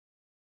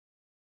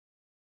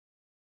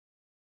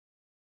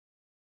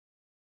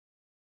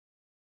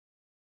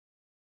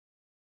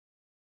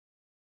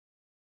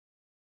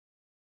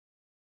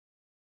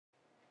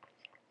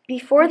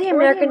Before the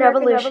American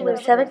Revolution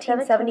of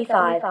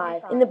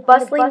 1775, in the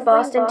bustling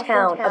Boston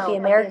town of the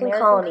American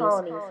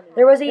colonies,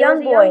 there was a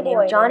young boy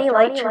named Johnny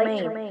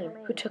Tremain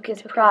who took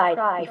his pride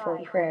before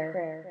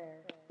prayer.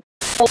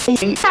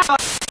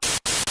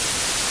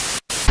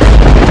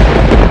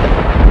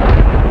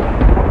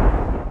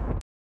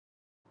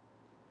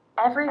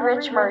 Every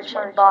rich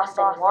merchant in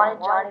Boston wanted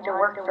Johnny to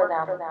work for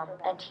them,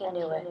 and he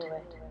knew it.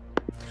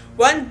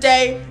 One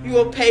day you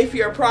will pay for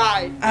your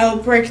pride. I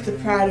will break the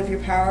pride of your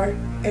power,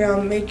 and I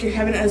will make your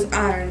heaven as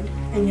iron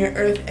and your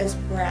earth as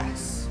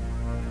brass.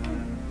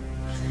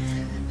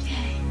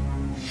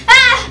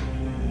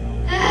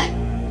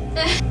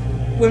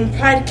 When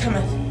pride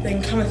cometh,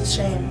 then cometh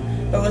shame,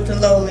 but with the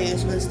lowly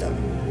is wisdom.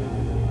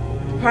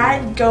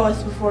 Pride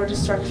goeth before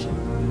destruction,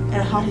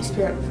 and a haughty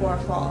spirit before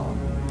a fall.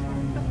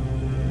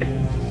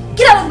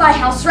 Get out of my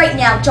house right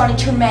now, Johnny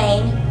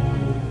Tremain!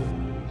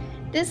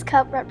 This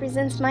cup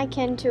represents my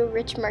kin to a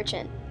rich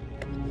merchant.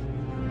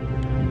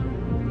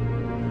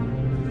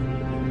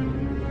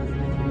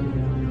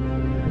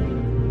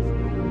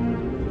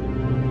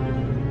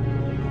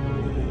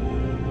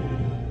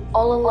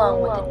 All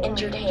alone with an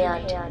injured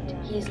hand,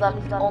 he is left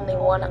with only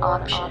one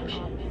option.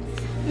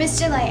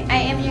 Mr. Light, I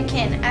am your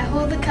kin. I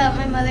hold the cup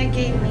my mother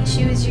gave me.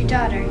 She was your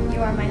daughter.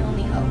 You are my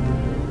only hope.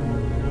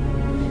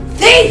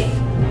 Thief!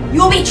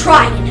 You will be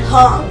tried and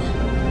hung!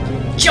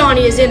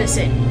 Johnny is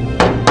innocent.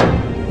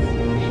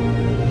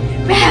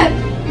 Rab,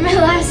 my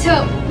last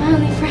hope, my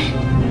only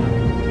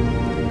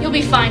friend. You'll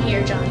be fine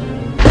here, Johnny.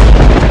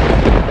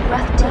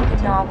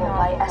 Breathtaking novel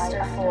by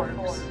Esther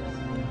Forbes.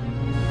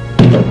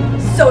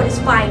 So it is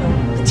final.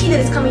 The tea that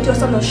is coming to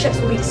us on those ships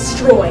will be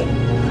destroyed.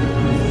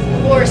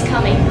 War is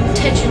coming.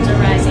 Tensions are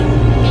rising.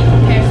 Be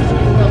prepared for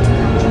the new world to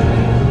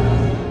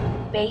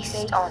come.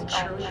 Based on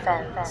true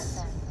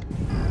events.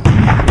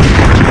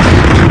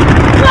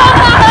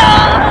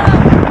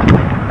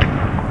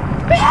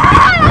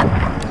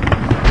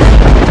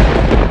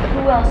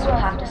 Who else will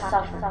have to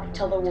suffer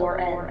till the war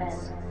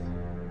ends?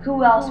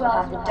 Who else will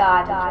have to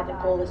die before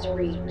the goal is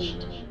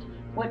reached?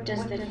 What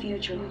does the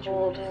future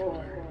hold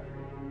for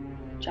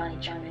Johnny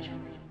Tremain?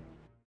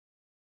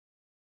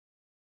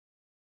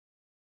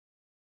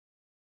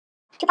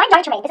 To find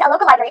Johnny Tremain, visit a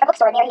local library or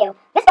bookstore near you.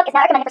 This book is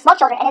not recommended for small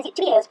children and is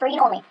to be used for reading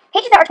only.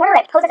 Pages that are torn or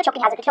ripped pose as a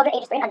choking hazard to children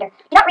ages 3 and under.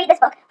 Do not read this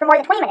book for more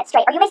than 20 minutes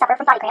straight, or you may suffer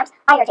from body cramps,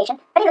 eye irritation,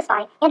 bending of the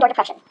spine, and/or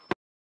depression.